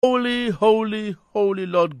Holy, holy, holy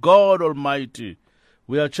Lord God Almighty.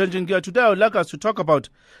 We are changing gear. Today I would like us to talk about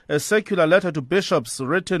a circular letter to bishops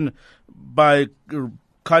written by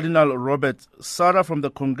Cardinal Robert Sarah from the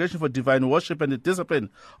Congregation for Divine Worship and the Discipline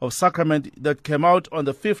of Sacrament that came out on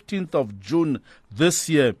the 15th of June this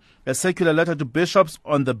year. A circular letter to bishops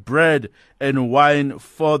on the bread and wine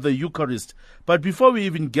for the Eucharist. But before we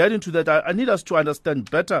even get into that, I need us to understand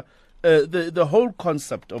better the whole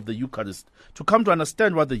concept of the Eucharist, to come to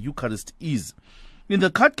understand what the Eucharist is. In the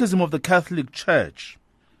Catechism of the Catholic Church,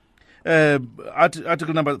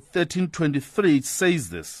 article number 1323, it says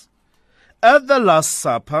this: At the Last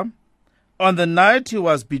Supper, on the night he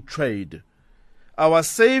was betrayed, our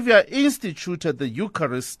Savior instituted the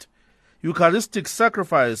Eucharistic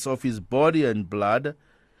sacrifice of his body and blood.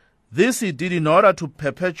 This he did in order to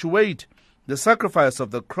perpetuate the sacrifice of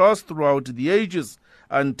the cross throughout the ages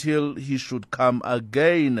until he should come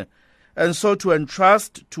again, and so to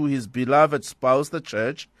entrust to his beloved spouse, the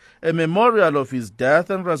Church, a memorial of his death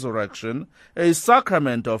and resurrection, a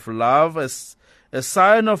sacrament of love, a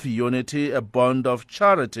sign of unity, a bond of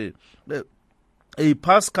charity, a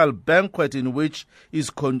paschal banquet in which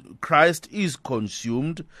Christ is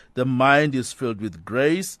consumed, the mind is filled with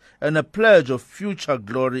grace, and a pledge of future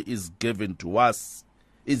glory is given to us.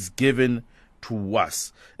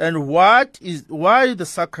 And why the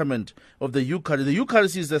sacrament of the Eucharist? The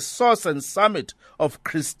Eucharist is the source and summit of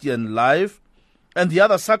Christian life, and the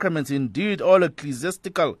other sacraments, indeed, all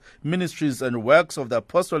ecclesiastical ministries and works of the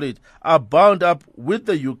apostolate, are bound up with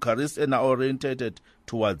the Eucharist and are orientated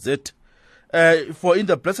towards it. For in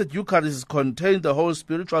the Blessed Eucharist is contained the whole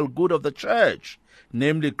spiritual good of the Church,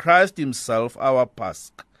 namely Christ himself, our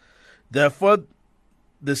Pasch. Therefore,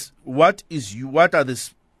 what are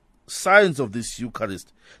the signs of this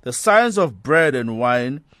Eucharist? The signs of bread and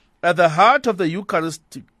wine. At the heart of the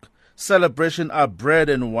Eucharistic celebration are bread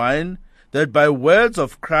and wine, that by words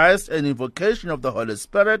of Christ and invocation of the Holy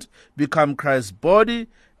Spirit become Christ's body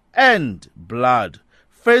and blood.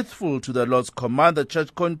 Faithful to the Lord's command, the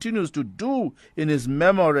Church continues to do in his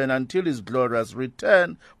memory and until his glorious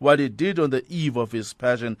return what he did on the eve of his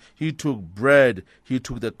passion. He took bread, he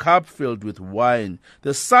took the cup filled with wine.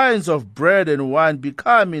 The signs of bread and wine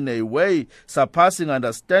become in a way surpassing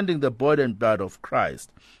understanding the body and blood of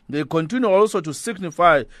Christ. They continue also to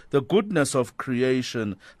signify the goodness of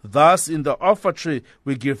creation. Thus, in the offertory,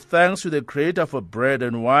 we give thanks to the Creator for bread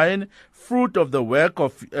and wine, fruit of the work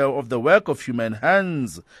of human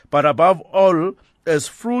hands, but above all, as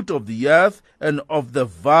fruit of the earth and of the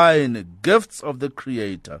vine, gifts of the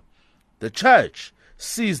Creator. The Church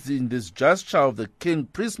sees in this gesture of the king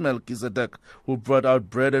priest Melchizedek, who brought out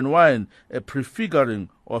bread and wine, a prefiguring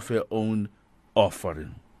of her own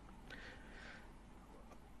offering.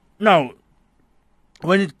 Now,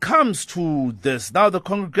 when it comes to this, now the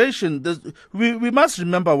congregation, we must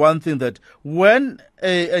remember one thing, that when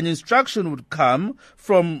an instruction would come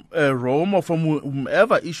from Rome or from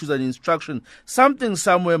whomever issues an instruction, something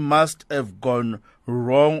somewhere must have gone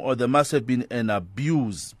wrong, or there must have been an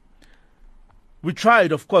abuse. We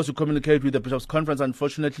tried, of course, to communicate with the Bishops' Conference.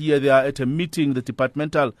 Unfortunately, here they are at a meeting, the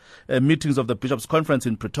departmental meetings of the Bishops' Conference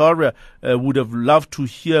in Pretoria. Would have loved to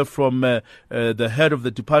hear from the head of the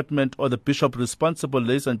department or the bishop responsible,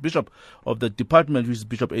 liaison bishop of the department, which is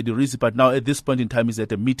Bishop Eddie Risi. But now, at this point in time, he's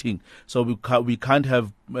at a meeting, so we can't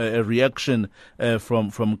have a reaction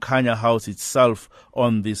from Kanya House itself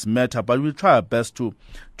on this matter. But we'll try our best to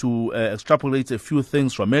extrapolate a few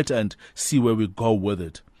things from it and see where we go with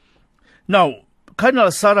it. Now,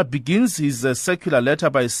 Cardinal Sarah begins his circular letter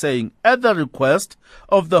by saying, at the request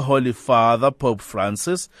of the Holy Father, Pope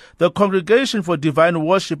Francis, the Congregation for Divine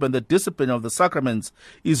Worship and the Discipline of the Sacraments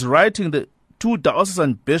is writing to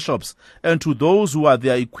diocesan bishops and to those who are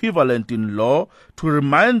their equivalent in law to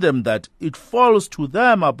remind them that it falls to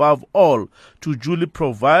them above all to duly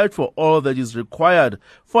provide for all that is required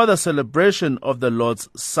for the celebration of the Lord's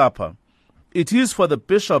Supper. It is for the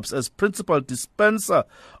bishops as principal dispenser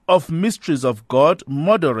of mysteries of God,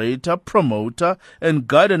 moderator, promoter, and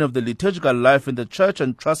guardian of the liturgical life in the Church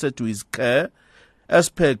entrusted to his care, as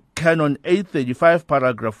per Canon 835,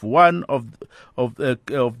 paragraph 1 of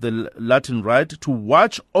the Latin Rite, to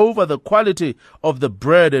watch over the quality of the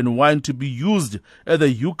bread and wine to be used at the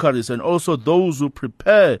Eucharist, and also those who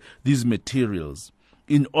prepare these materials.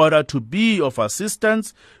 In order to be of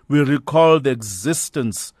assistance, we recall the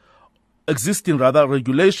existing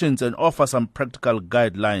regulations and offer some practical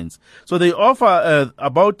guidelines. So they offer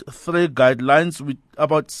about 3 guidelines, with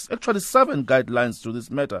about actually 7 guidelines to this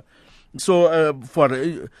matter. So for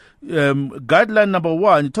guideline number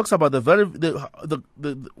 1, it talks about how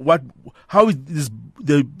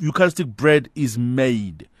the Eucharistic bread is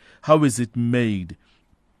made. How is it made?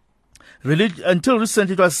 Until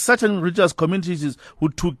recently, it was certain religious communities who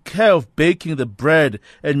took care of baking the bread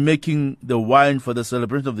and making the wine for the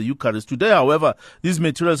celebration of the Eucharist. Today, however, these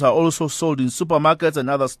materials are also sold in supermarkets and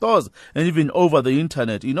other stores, and even over the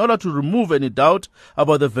internet. In order to remove any doubt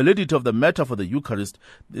about the validity of the matter for the Eucharist,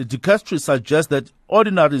 the dicastery suggests that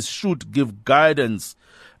ordinaries should give guidance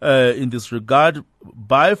in this regard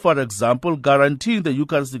by, for example, guaranteeing the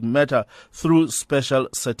Eucharistic matter through special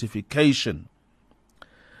certification.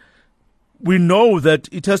 We know that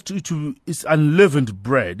it's unleavened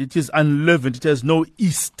bread. It is unleavened. It has no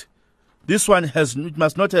yeast. This one it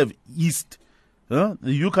must not have yeast. The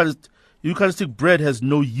Eucharistic bread has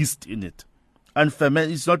no yeast in it.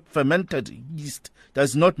 It's not fermented yeast.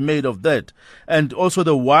 That's not made of that. And also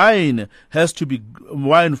the wine has to be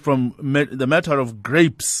wine from the matter of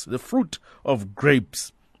grapes, the fruit of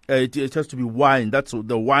grapes. It has to be wine. That's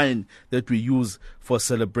the wine that we use for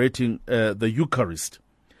celebrating the Eucharist.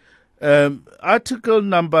 Article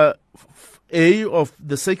number A of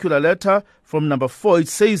the secular letter from number 4, it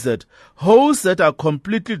says that hosts that are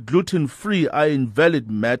completely gluten-free are invalid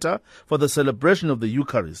matter for the celebration of the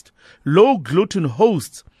Eucharist. Low-gluten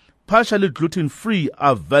hosts, partially gluten-free,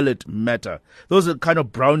 are valid matter. Those are kind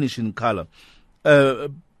of brownish in color,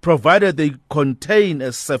 provided they contain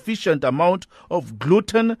a sufficient amount of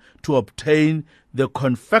gluten to obtain the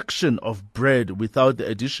confection of bread without the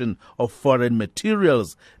addition of foreign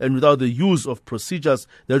materials and without the use of procedures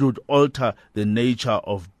that would alter the nature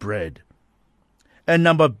of bread. And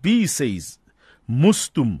number B says,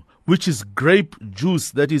 mustum, which is grape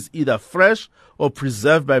juice that is either fresh or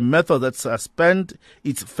preserved by methods that suspend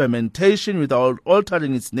its fermentation without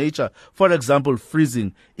altering its nature, for example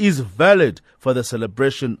freezing, is valid for the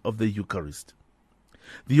celebration of the Eucharist.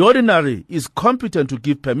 The ordinary is competent to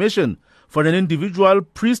give permission for an individual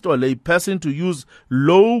priest or lay person to use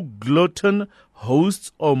low-gluten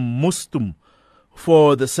hosts or mustum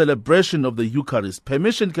for the celebration of the Eucharist.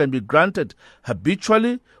 Permission can be granted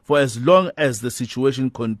habitually for as long as the situation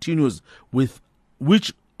continues, with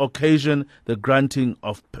which occasioned the granting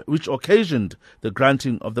of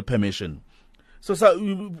the permission. So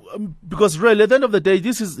because really, at the end of the day,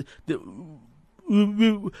 this is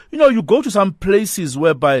you go to some places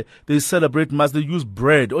whereby they celebrate Mass, they use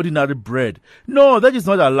bread, ordinary bread. No, that is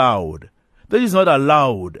not allowed. That is not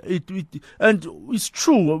allowed. And it's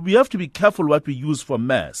true, we have to be careful what we use for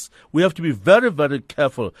Mass. We have to be very, very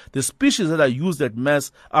careful. The species that are used at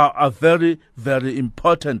Mass are very, very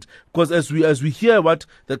important. Because as we hear what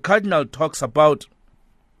the Cardinal talks about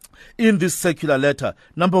in this secular letter,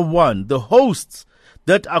 number one, the hosts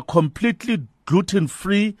that are completely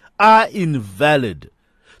gluten-free are invalid.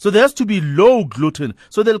 So there has to be low gluten.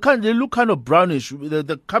 So they look kind of brownish.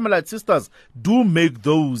 The Carmelite sisters do make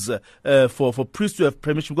those for priests to have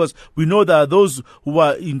permission, because we know there are those who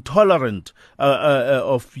are intolerant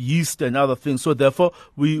of yeast and other things. So therefore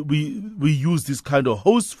we use this kind of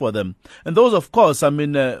host for them. And those, of course,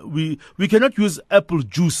 we cannot use apple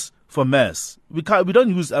juice for Mass. We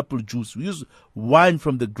don't use apple juice. We use wine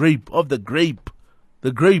from the grape.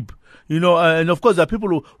 And of course there are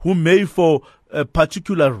people who may, for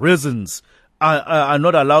particular reasons, are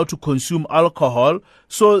not allowed to consume alcohol.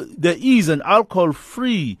 So there is an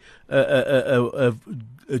alcohol-free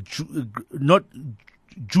not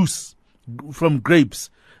juice from grapes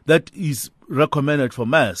that is recommended for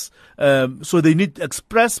Mass. So they need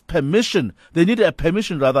express permission. They need a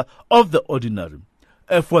permission, rather, of the ordinary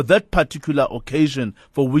for that particular occasion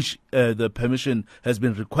for which the permission has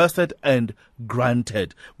been requested and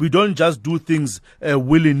granted. We don't just do things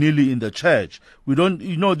willy-nilly in the church. We don't,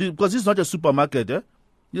 because it's not a supermarket, and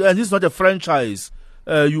it's not a franchise.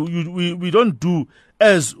 We don't do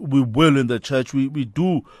as we will in the church. We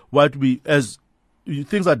do what as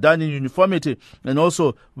things are done in uniformity, and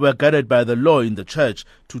also we're guided by the law in the church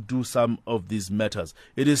to do some of these matters.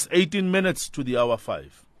 It is 18 minutes to the hour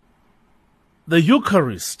 5. The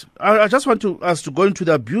Eucharist. I just want us to go into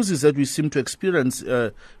the abuses that we seem to experience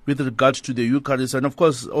with regard to the Eucharist, and of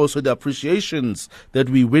course also the appreciations that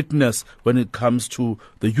we witness when it comes to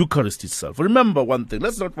the Eucharist itself. Remember one thing.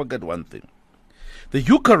 Let's not forget one thing. The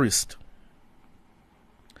Eucharist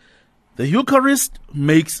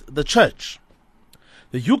makes the church.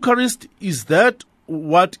 The Eucharist is that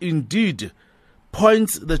what indeed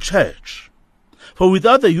points the church. For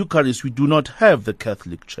without the Eucharist, we do not have the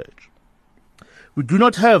Catholic Church. We do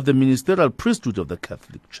not have the ministerial priesthood of the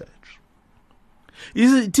Catholic Church.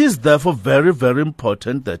 It is therefore very, very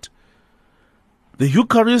important that the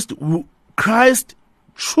Eucharist, Christ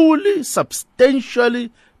truly,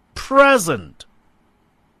 substantially present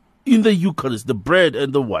in the Eucharist, the bread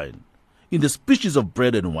and the wine, in the species of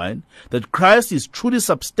bread and wine, that Christ is truly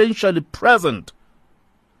substantially present,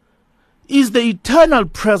 is the eternal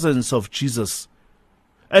presence of Jesus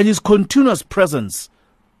and his continuous presence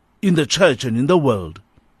in the church and in the world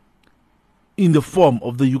in the form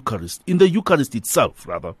of the Eucharist, in the Eucharist itself,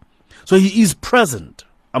 rather. So he is present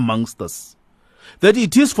amongst us. That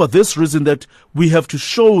it is for this reason that we have to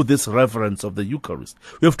show this reverence of the Eucharist.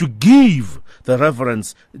 We have to give the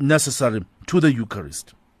reverence necessary to the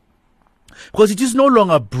Eucharist. Because it is no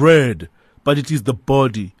longer bread, but it is the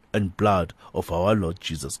body and blood of our Lord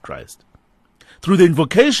Jesus Christ. Through the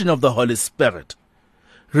invocation of the Holy Spirit,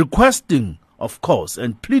 requesting, of course,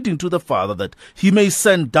 and pleading to the Father that he may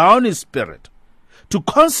send down his Spirit to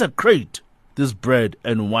consecrate this bread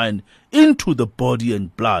and wine into the body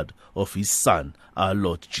and blood of his Son, our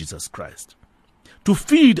Lord Jesus Christ, to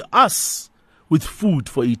feed us with food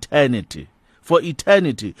for eternity, for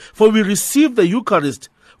we receive the Eucharist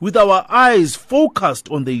with our eyes focused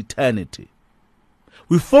on the eternity.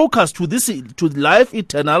 We focus to life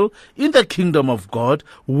eternal in the kingdom of God,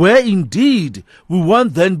 where indeed we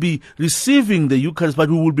won't then be receiving the Eucharist, but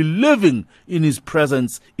we will be living in his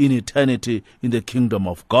presence in eternity in the kingdom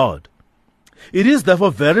of God. It is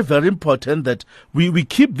therefore very, very important that we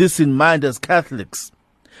keep this in mind as Catholics,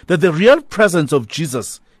 that the real presence of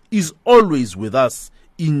Jesus is always with us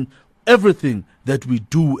in everything that we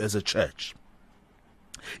do as a church.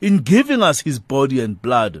 In giving us his body and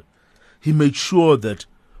blood, he made sure that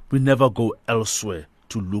we never go elsewhere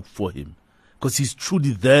to look for him, because he's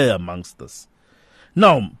truly there amongst us.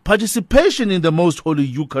 Now, participation in the Most Holy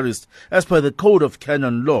Eucharist, as per the Code of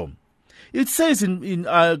Canon Law, it says in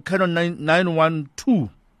Canon 912,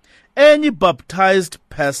 any baptized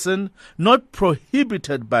person not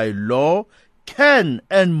prohibited by law can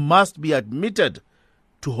and must be admitted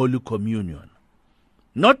to Holy Communion.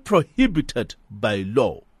 Not prohibited by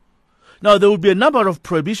law. Now, there would be a number of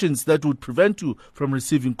prohibitions that would prevent you from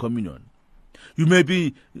receiving communion. You may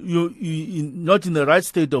be not in the right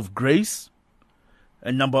state of grace.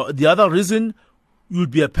 And the other reason, you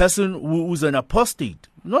would be a person who's an apostate.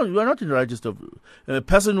 No, you are not in the right state of a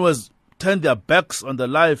person who has turned their backs on the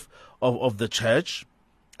life of the church,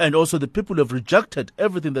 and also the people who have rejected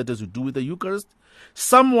everything that has to do with the Eucharist.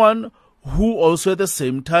 Someone who also at the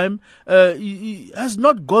same time has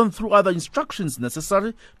not gone through other instructions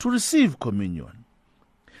necessary to receive communion.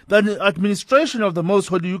 The administration of the Most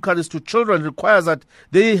Holy Eucharist to children requires that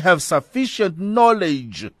they have sufficient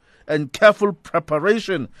knowledge and careful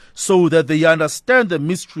preparation so that they understand the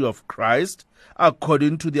mystery of Christ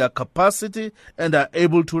according to their capacity and are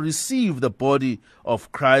able to receive the body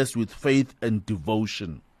of Christ with faith and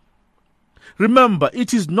devotion. Remember,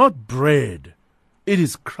 it is not bread. It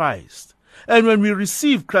is Christ. And when we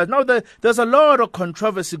receive Christ, now there's a lot of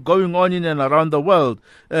controversy going on in and around the world.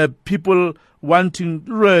 People wanting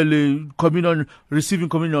really communion, receiving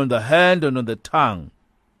communion on the hand and on the tongue.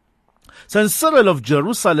 St. Cyril of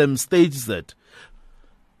Jerusalem states that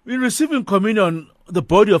in receiving communion, the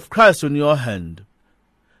body of Christ on your hand,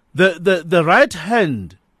 the right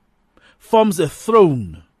hand forms a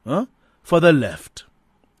throne for the left.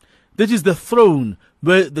 That is the throne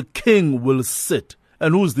where the king will sit.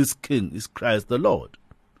 And who is this king? Is Christ the Lord.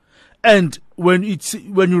 And when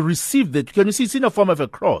you receive that, can you see it's in a form of a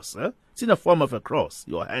cross? It's in a form of a cross,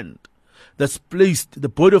 your hand. That's placed, the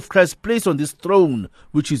body of Christ placed on this throne,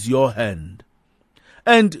 which is your hand.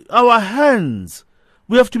 And our hands,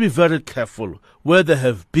 we have to be very careful where they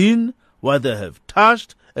have been, what they have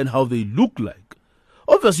touched, and how they look like.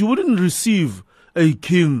 Obviously, you wouldn't receive a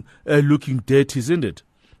king looking dirty, isn't it?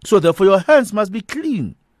 So therefore, your hands must be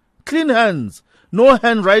clean. Clean hands. No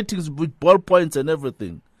handwritings with ballpoints and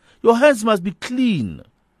everything. Your hands must be clean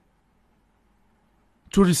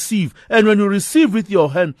to receive. And when you receive with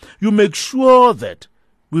your hand, you make sure that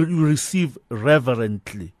you receive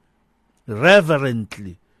reverently.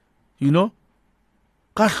 Reverently. You know?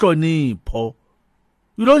 Kahlonipho.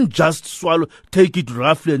 You don't just swallow, take it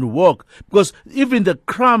roughly and walk. Because even the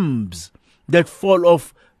crumbs that fall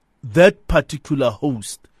off that particular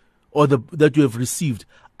host or that you have received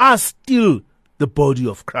are still the body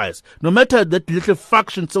of Christ. No matter that little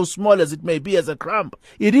fraction, so small as it may be as a crumb,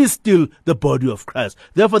 it is still the body of Christ.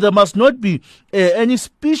 Therefore, there must not be any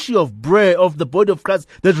species of bread of the body of Christ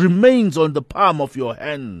that remains on the palm of your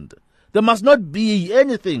hand. There must not be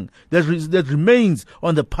anything that remains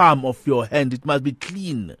on the palm of your hand. It must be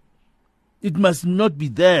clean. It must not be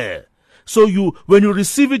there. So when you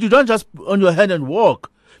receive it, you don't just on your hand and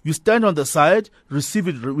walk. You stand on the side, receive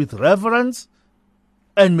it with reverence,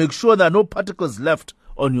 and make sure there are no particles left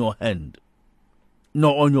on your hand,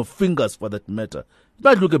 nor on your fingers for that matter. It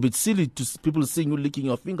might look a bit silly to people seeing you licking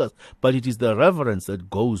your fingers, but it is the reverence that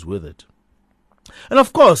goes with it. And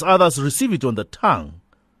of course, others receive it on the tongue.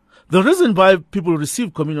 The reason why people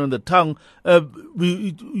receive communion on the tongue,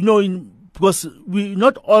 because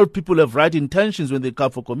not all people have right intentions when they come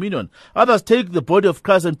for communion. Others take the body of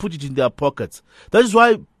Christ and put it in their pockets. That is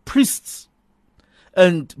why priests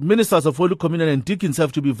and ministers of Holy Communion and deacons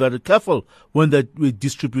have to be very careful when we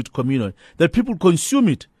distribute communion, that people consume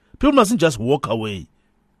it. People mustn't just walk away.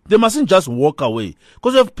 They mustn't just walk away.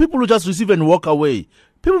 Because if people who just receive and walk away,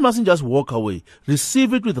 people mustn't just walk away.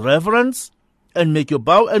 Receive it with reverence and make your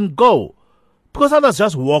bow and go. Because others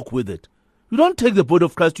just walk with it. You don't take the body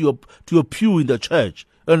of Christ to your pew in the church.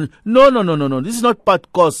 And no. This is not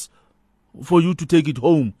part cost for you to take it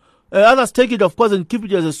home. Others take it, of course, and keep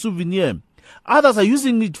it as a souvenir. Others are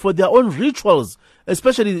using it for their own rituals,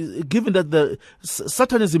 especially given that the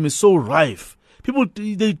Satanism is so rife. People,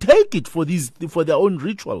 they take it for their own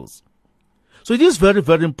rituals. So it is very,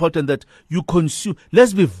 very important that you consume.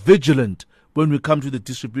 Let's be vigilant when we come to the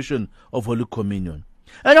distribution of Holy Communion.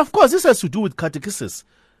 And of course, this has to do with catechesis.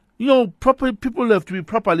 People have to be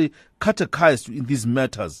properly catechized in these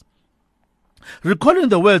matters. Recalling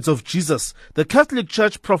the words of Jesus, the Catholic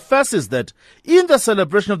Church professes that in the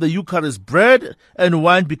celebration of the Eucharist, bread and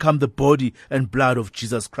wine become the body and blood of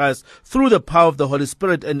Jesus Christ through the power of the Holy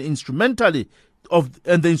Spirit and the instrumentality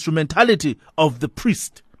of the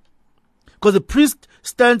priest. Because the priest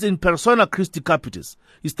stands in persona Christi Capitis.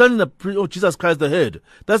 He stands in the Jesus Christ the head.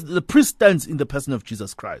 The priest stands in the person of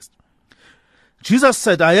Jesus Christ. Jesus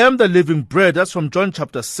said, I am the living bread. That's from John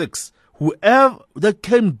chapter 6. Whoever that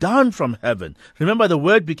came down from heaven. Remember, the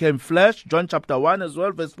word became flesh, John chapter 1 as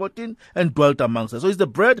well, verse 14, and dwelt amongst us. So it's the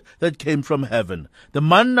bread that came from heaven, the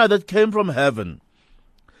manna that came from heaven.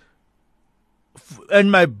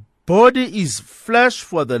 And my body is flesh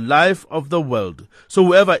for the life of the world. So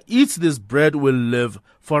whoever eats this bread will live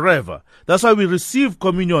forever. That's why we receive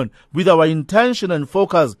communion with our intention and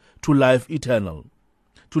focus to life eternal.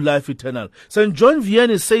 To life eternal. St. John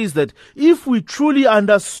Vianney says that if we truly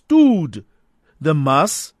understood the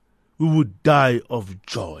Mass, we would die of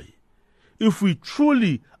joy. If we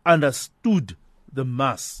truly understood the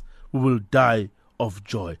Mass, we will die of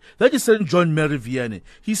joy. That is St. John Mary Vianney.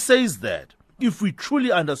 He says that if we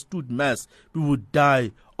truly understood Mass, we would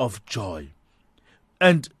die of joy.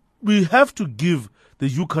 And we have to give the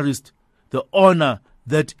Eucharist the honor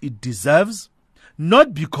that it deserves.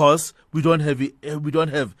 Not because we don't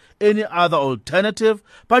have any other alternative,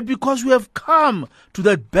 but because we have come to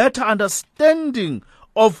that better understanding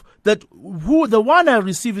of that who the one I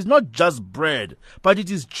receive is not just bread, but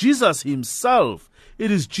it is Jesus himself.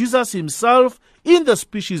 It is Jesus himself in the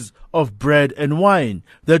species of bread and wine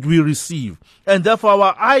that we receive. And therefore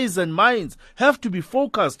our eyes and minds have to be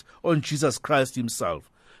focused on Jesus Christ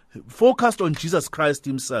himself. Focused on Jesus Christ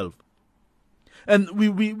himself. And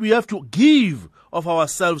we have to give of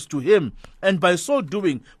ourselves to him. And by so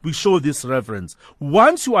doing, we show this reverence.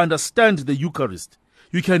 Once you understand the Eucharist,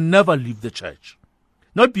 you can never leave the church.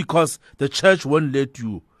 Not because the church won't let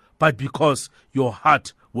you, but because your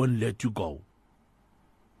heart won't let you go.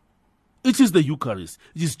 It is the Eucharist.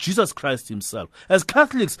 It is Jesus Christ himself. As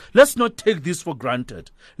Catholics, let's not take this for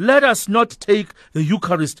granted. Let us not take the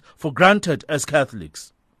Eucharist for granted as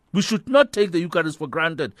Catholics. We should not take the Eucharist for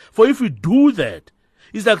granted. For if we do that,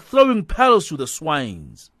 it's like throwing pearls to the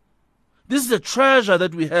swines. This is a treasure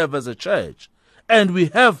that we have as a church. And we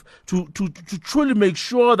have to truly make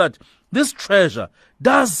sure that this treasure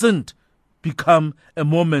doesn't become a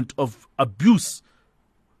moment of abuse,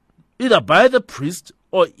 either by the priest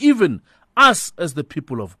or even us as the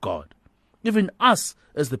people of God. Even us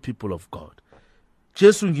as the people of God.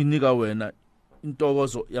 Jesu nginika wena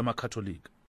intokozo yamakatholika.